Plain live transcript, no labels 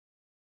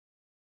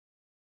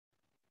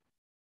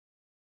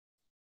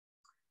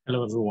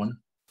Hello everyone.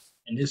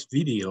 In this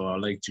video,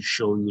 I'd like to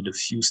show you the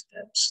few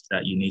steps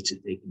that you need to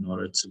take in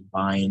order to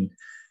bind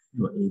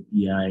your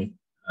API,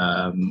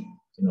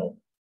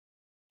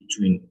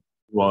 between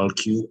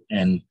RoyalQ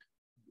and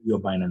your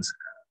Binance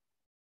account.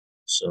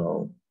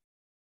 So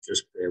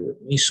just bear with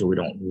me so we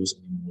don't lose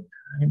any more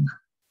time.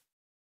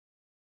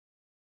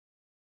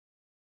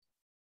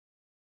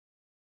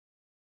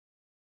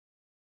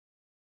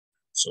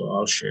 So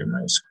I'll share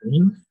my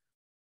screen.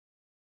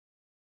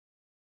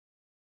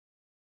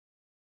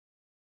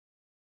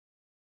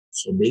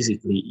 So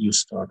basically, you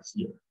start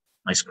here.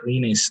 My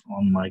screen is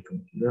on my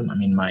computer. I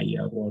mean, my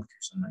work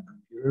is on my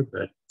computer,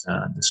 but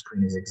the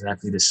screen is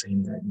exactly the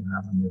same that you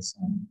have on your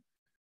phone.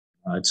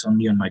 It's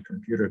only on my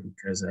computer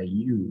because I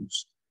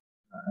use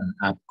an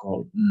app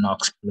called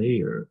Nox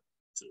Player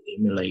to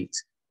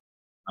emulate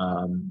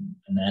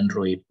an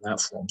Android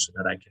platform so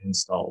that I can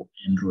install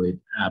Android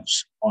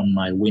apps on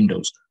my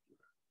Windows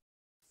computer.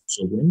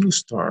 So when you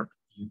start,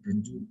 you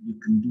can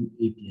do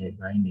API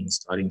binding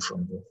starting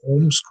from the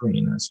home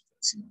screen, as you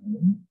can see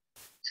home,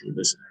 through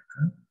this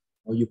icon,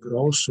 or you could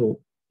also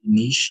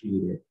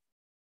initiate it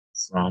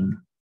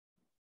from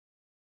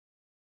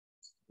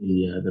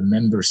the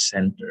member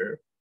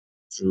center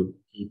through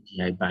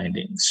API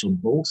binding. So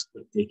both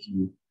will take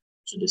you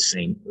to the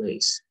same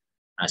place.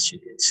 As you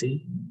can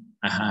see,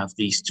 I have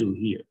these two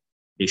here.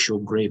 They show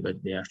gray,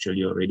 but they're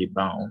actually already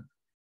bound.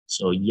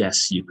 So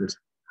yes, you could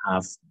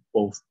have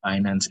both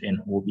Binance and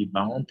Huobi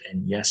bound,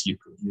 and yes, you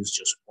could use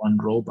just one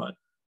robot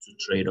to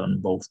trade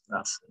on both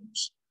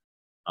platforms.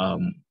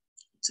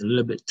 It's a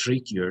little bit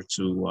trickier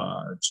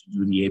to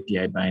do the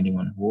API binding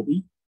on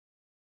Huobi,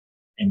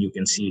 and you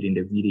can see it in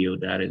the video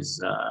that is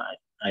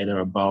either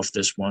above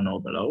this one or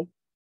below.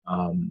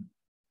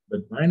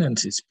 But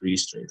Binance is pretty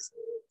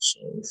straightforward. So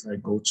if I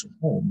go to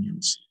home,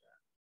 you'll see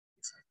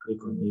that. If I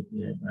click on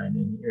API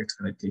binding here, it's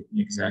going to take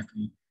me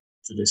exactly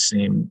to the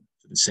same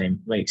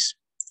place.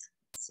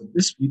 For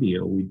this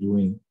video, we're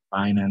doing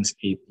Binance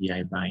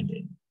API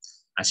binding.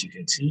 As you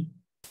can see,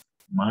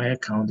 my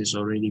account is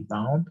already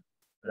bound,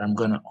 but I'm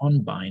going to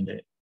unbind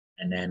it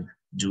and then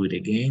do it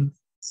again,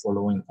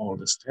 following all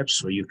the steps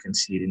so you can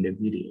see it in the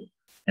video.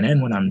 And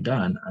then when I'm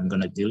done, I'm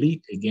going to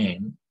delete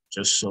again,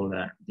 just so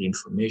that the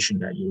information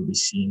that you'll be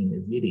seeing in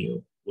the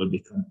video will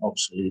become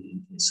obsolete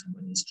in case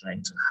somebody is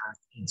trying to hack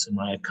into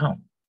my account.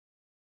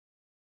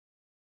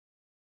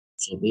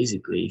 So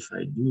basically, if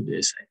I do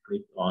this, I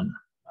click on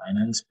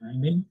Binance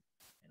binding,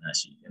 and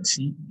as you can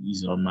see,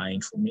 these are my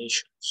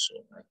information. So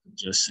I could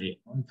just say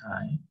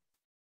untie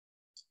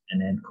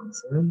and then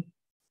confirm,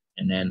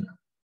 and then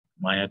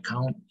my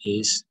account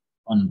is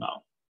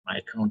unbound. My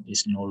account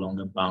is no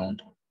longer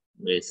bound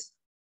with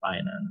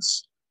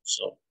Binance.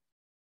 So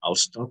I'll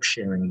stop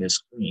sharing this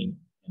screen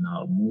and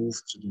I'll move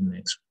to the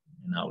next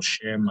one, and I'll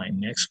share my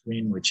next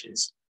screen, which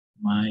is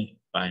my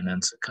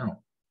Binance account.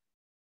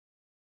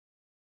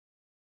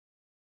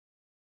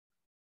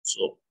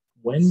 So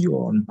when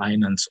you're on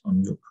Binance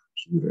on your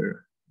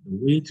computer, the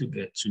way to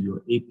get to your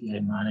API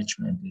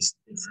management is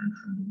different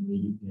from the way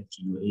you get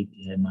to your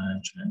API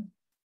management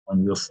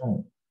on your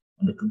phone.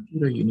 On the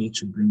computer, you need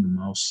to bring the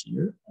mouse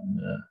here on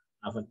the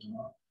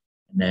avatar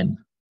and then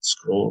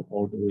scroll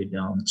all the way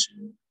down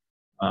to,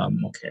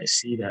 okay, I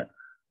see that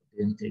I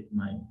didn't take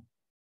my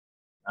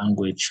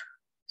language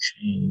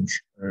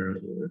change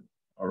earlier.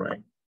 All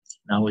right,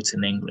 now it's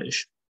in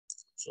English.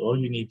 So all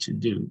you need to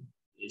do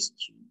is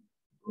to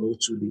go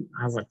to the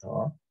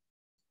avatar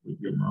with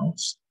your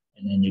mouse,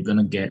 and then you're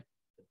gonna get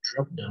a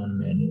drop-down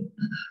menu.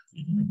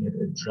 You're gonna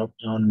get a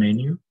drop-down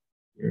menu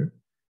here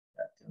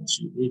that tells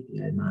you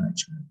API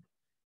management.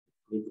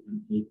 Click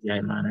on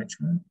API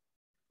management.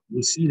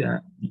 You'll see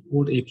that the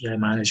old API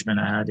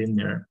management I had in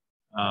there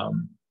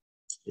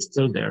is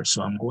still there.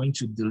 So I'm going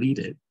to delete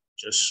it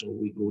just so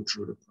we go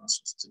through the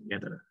process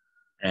together.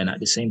 And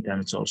at the same time,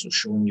 it's also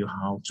showing you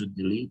how to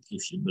delete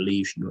if you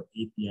believe your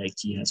API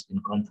key has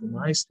been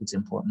compromised. It's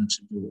important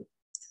to do it.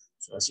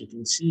 So as you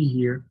can see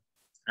here,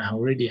 I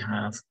already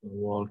have the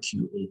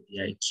RoyalQ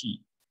API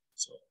key.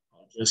 So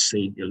I'll just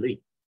say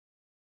delete.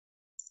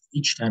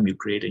 Each time you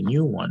create a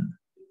new one,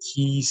 the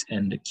keys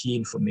and the key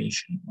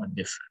information are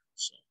different.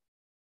 So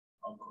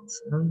I'll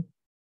confirm,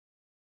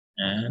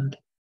 and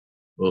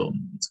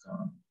boom, it's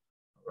gone.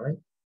 All right.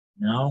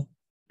 Now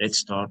let's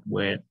start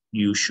where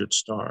you should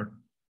start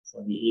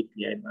for the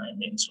API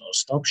binding. So I'll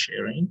stop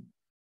sharing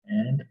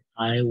and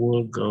I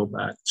will go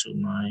back to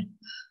my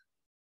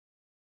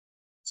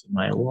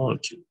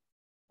RoyalQ,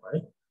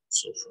 right?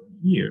 So from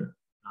here,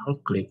 I'll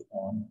click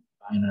on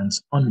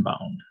Binance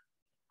Unbound.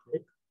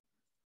 Click.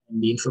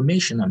 And the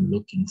information I'm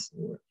looking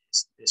for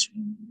is this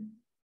one here,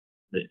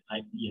 the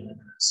IP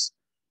address.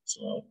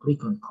 So I'll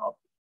click on copy.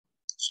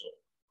 So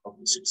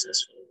copy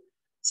successfully.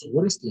 So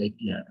what is the IP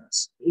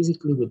address?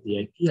 Basically, with the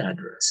IP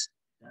address,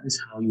 that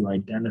is how you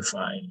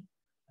identify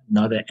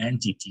another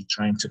entity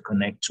trying to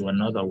connect to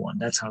another one.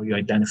 That's how you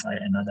identify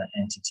another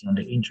entity on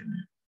the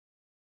internet.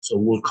 So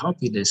we'll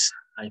copy this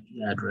IP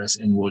address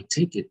and we'll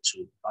take it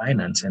to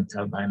Binance and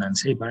tell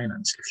Binance, hey,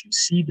 Binance, if you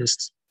see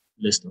this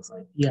list of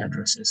IP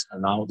addresses,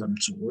 allow them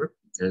to work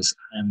because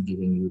I am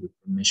giving you the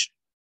permission.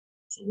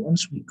 So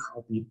once we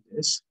copy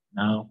this,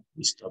 now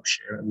we stop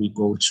sharing. We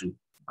go to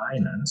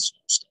Binance,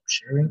 stop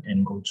sharing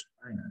and go to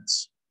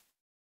Binance.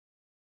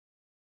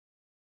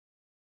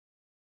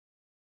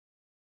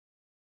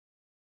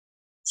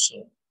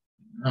 So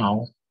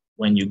now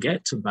when you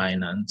get to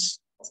Binance,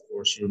 of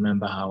course, you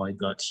remember how I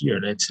got here.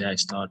 Let's say I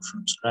start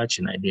from scratch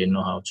and I didn't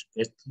know how to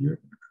get here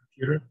on the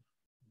computer.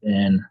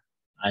 Then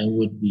I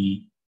would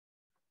be,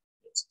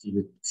 let's give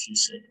it a few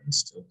seconds,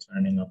 still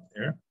turning up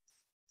there.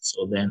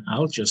 So then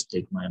I'll just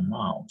take my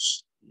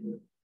mouse here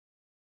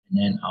and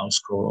then I'll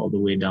scroll all the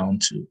way down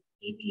to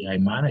API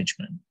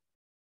management.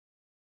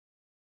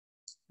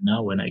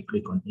 Now, when I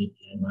click on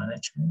API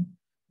management,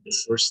 the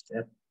first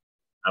step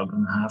I'm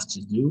gonna have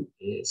to do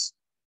is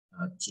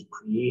to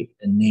create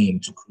a name,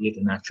 to create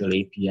an actual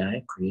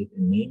API, create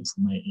a name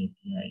for my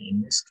API.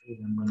 In this case,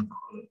 I'm gonna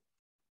call it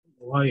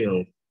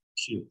Royal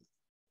Q.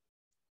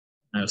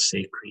 I'll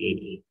say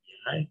create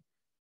API.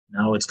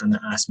 Now it's gonna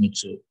ask me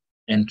to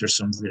enter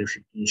some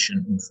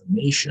verification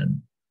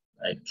information,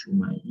 like through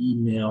my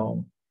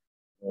email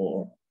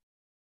or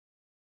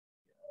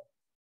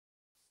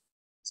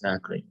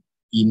exactly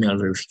email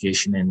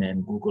verification and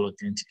then Google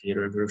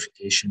Authenticator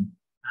verification.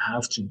 I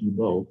have to do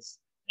both,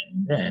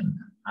 and then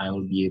I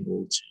will be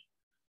able to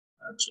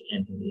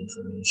enter the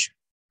information.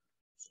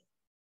 So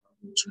I'll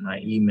go to my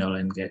email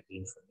and get the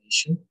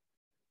information.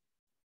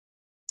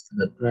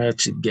 But prior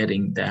to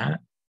getting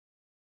that, I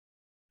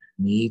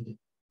need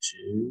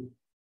to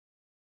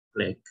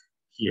click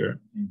here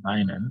in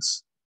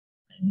Binance.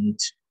 I need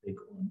to click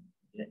on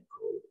get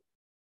code.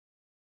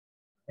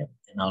 Okay.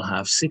 And I'll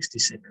have 60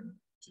 seconds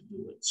to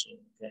do it. So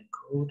get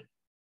code.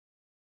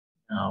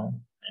 Now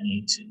I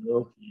need to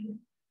go here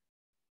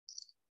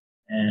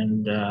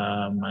and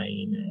my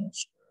email.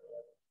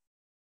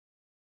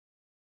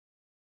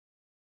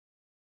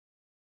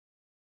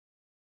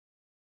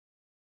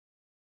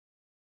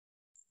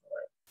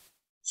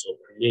 So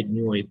create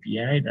new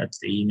API, that's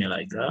the email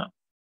I got.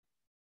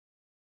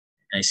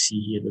 I see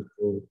here the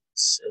code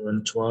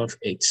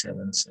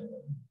 712877.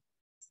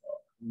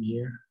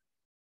 Here,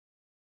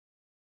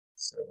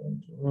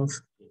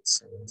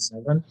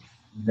 712877.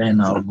 Then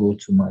I'll go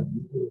to my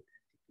Google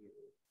Authenticator to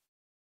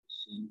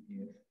see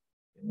if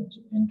I want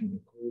to enter the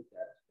code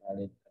that's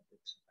valid at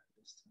this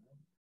time.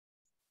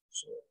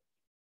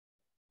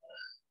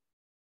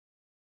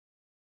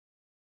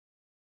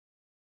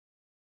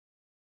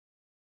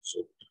 So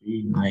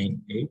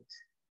 39817.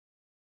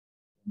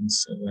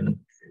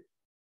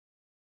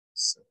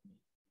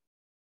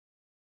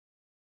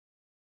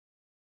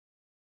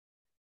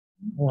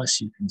 Now, as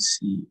you can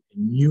see, a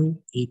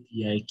new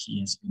API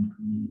key has been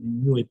created. A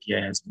new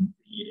API has been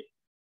created.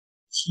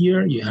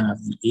 Here you have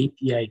the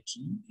API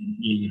key, and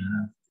here you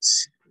have the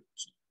secret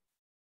key.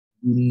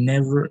 You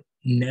never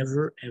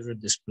ever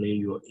display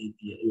your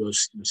API, your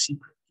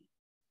secret key.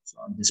 So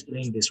I'm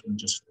displaying this one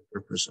just for the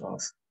purpose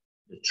of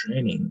the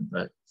training,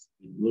 but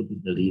it will be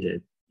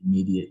deleted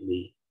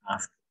immediately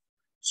after.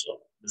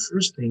 So the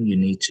first thing you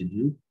need to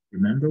do,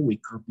 remember we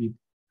copied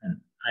an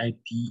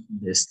IP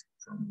list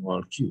from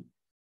WorldQ.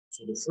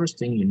 So the first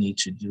thing you need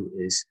to do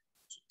is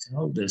to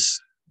tell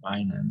this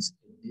Binance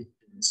edit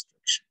the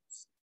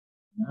instructions.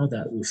 Now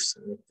that we've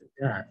selected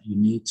that, you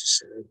need to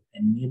select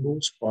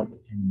enable spot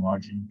and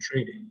margin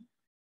trading.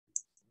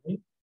 Okay?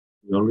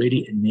 We're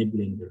already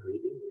enabling the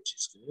rating, which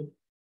is good.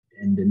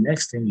 And the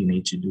next thing you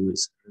need to do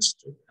is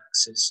restrict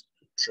access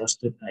to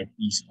trusted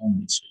IPs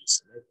only. So you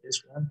select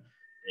this one,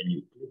 then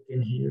you click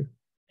in here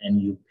and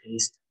you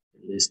paste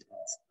the list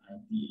of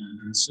IP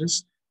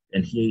addresses.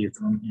 Then here you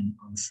come and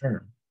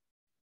confirm.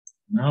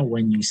 Now,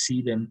 when you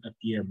see them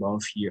appear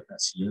above here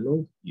as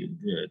yellow, you're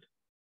good.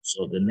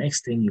 So the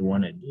next thing you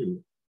want to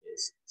do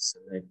is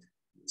select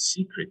the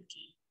secret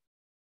key,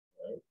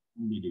 right?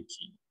 Only the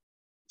key.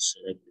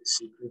 Select the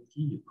secret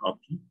key, you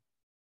copy.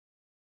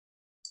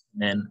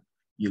 Then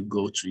you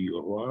go to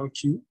your royal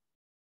queue.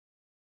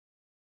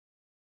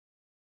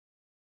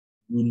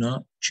 Do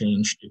not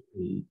change the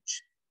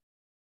page.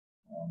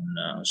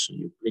 So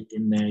you click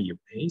in there, you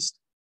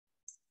paste,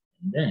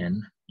 and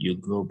then you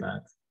go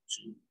back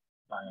to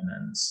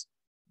Binance.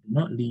 Do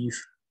not leave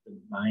the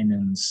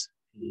Binance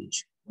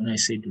page. When I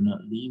say do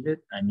not leave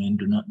it, I mean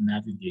do not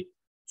navigate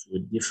to a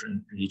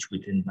different page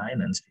within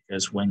Binance,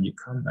 because when you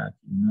come back,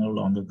 you're no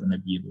longer going to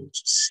be able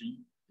to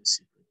see the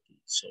secret key.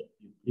 So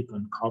you click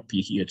on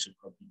copy here to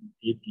copy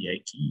the API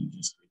key, you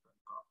just click on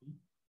copy,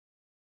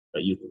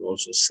 but you could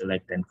also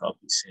select and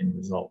copy same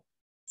result.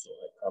 So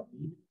I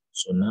copied.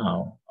 So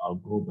now I'll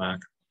go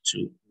back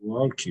to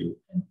WorldQ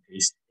and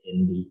paste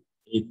in the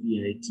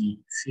API key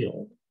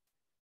field.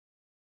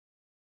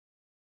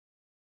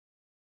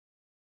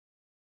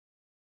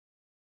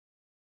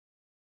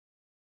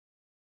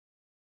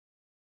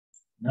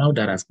 Now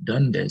that I've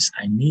done this,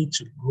 I need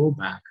to go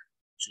back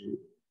to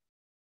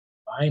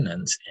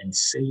Binance and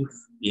save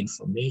the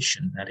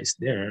information that is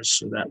there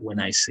so that when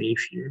I save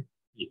here,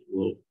 it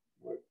will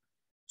work.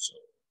 So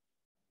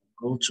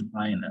go to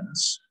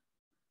Binance.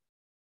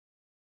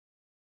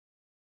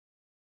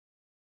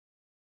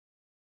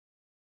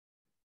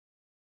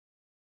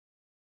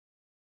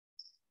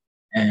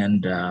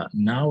 And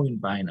now in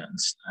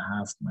Binance, I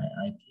have my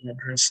IP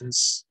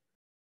addresses,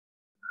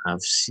 I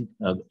have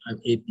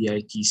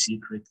API key,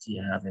 secret key,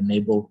 I have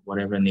enabled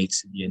whatever needs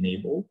to be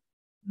enabled.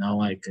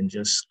 Now I can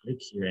just click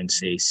here and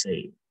say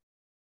save.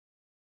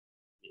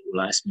 It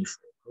will ask me for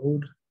a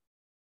code,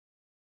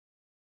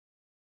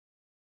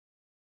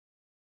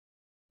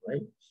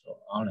 right? So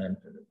I'll enter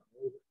the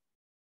code.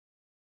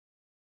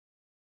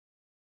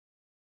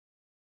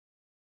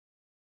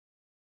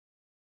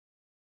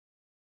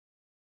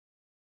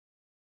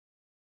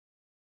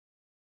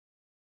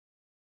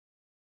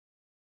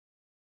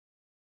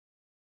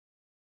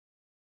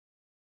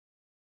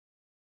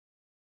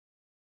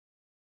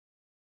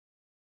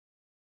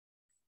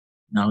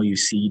 Now you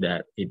see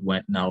that it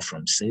went now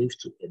from save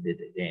to edit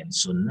again.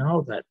 So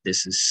now that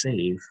this is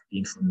saved, the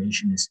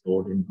information is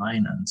stored in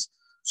Binance.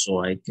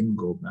 So I can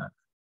go back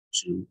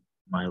to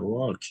my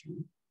raw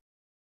queue.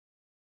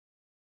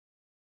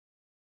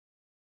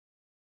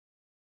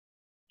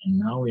 And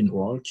now in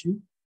raw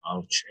queue,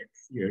 I'll check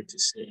here to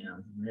say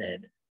I've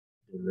read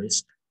the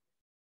risk.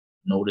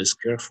 Notice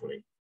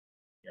carefully,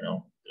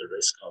 the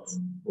risk of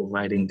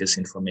providing this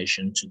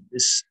information to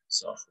this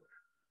software.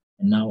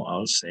 And now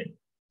I'll say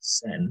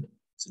send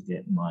to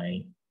get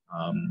my,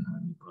 how do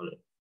you call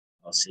it?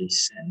 I'll say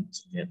send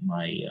to get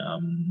my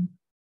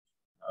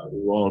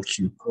raw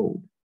queue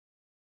code.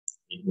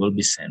 It will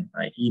be sent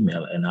by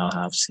email and I'll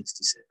have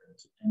 60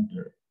 seconds to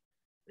enter.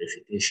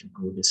 Verification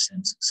code is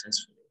sent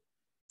successfully.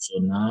 So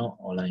now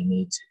all I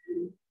need to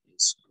do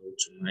is go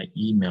to my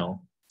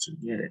email to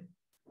get it.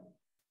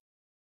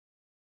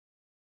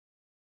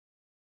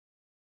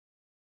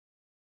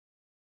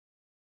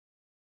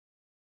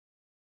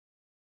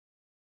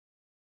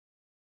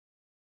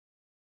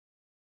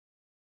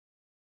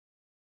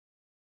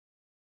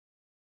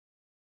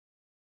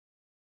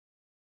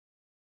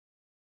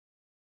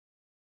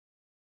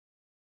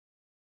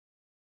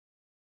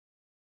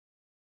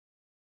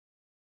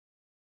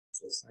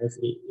 So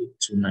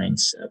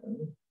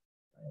 588-297.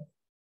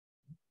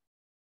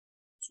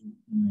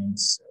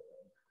 297.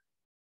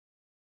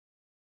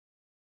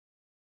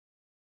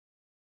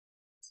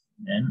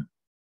 Then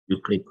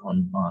you click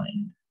on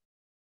bind.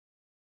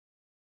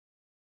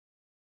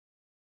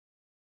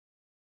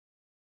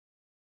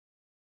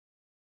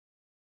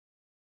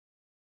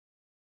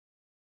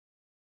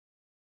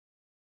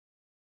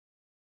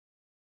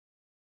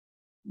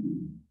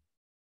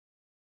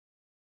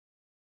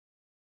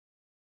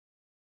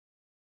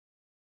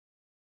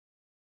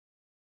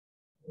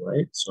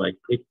 Right, so I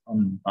click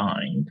on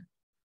bind.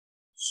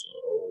 So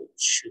it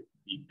should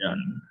be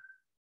done.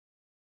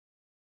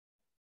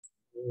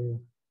 So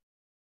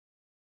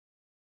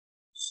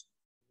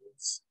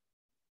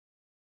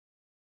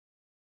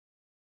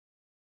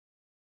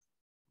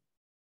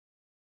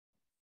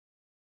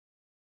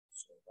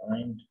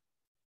bind.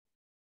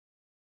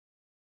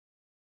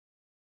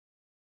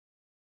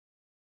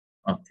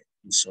 Okay,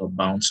 you saw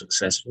bound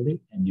successfully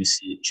and you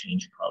see it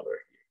change color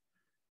here.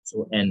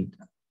 So, and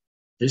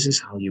this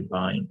is how you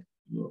bind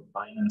your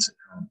Binance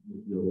account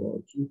with your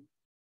wallet.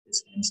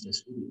 This ends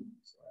this video.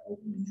 So I hope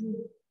you enjoy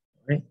it.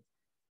 All right.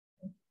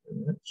 Thank you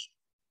very much.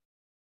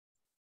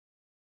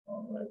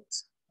 All right.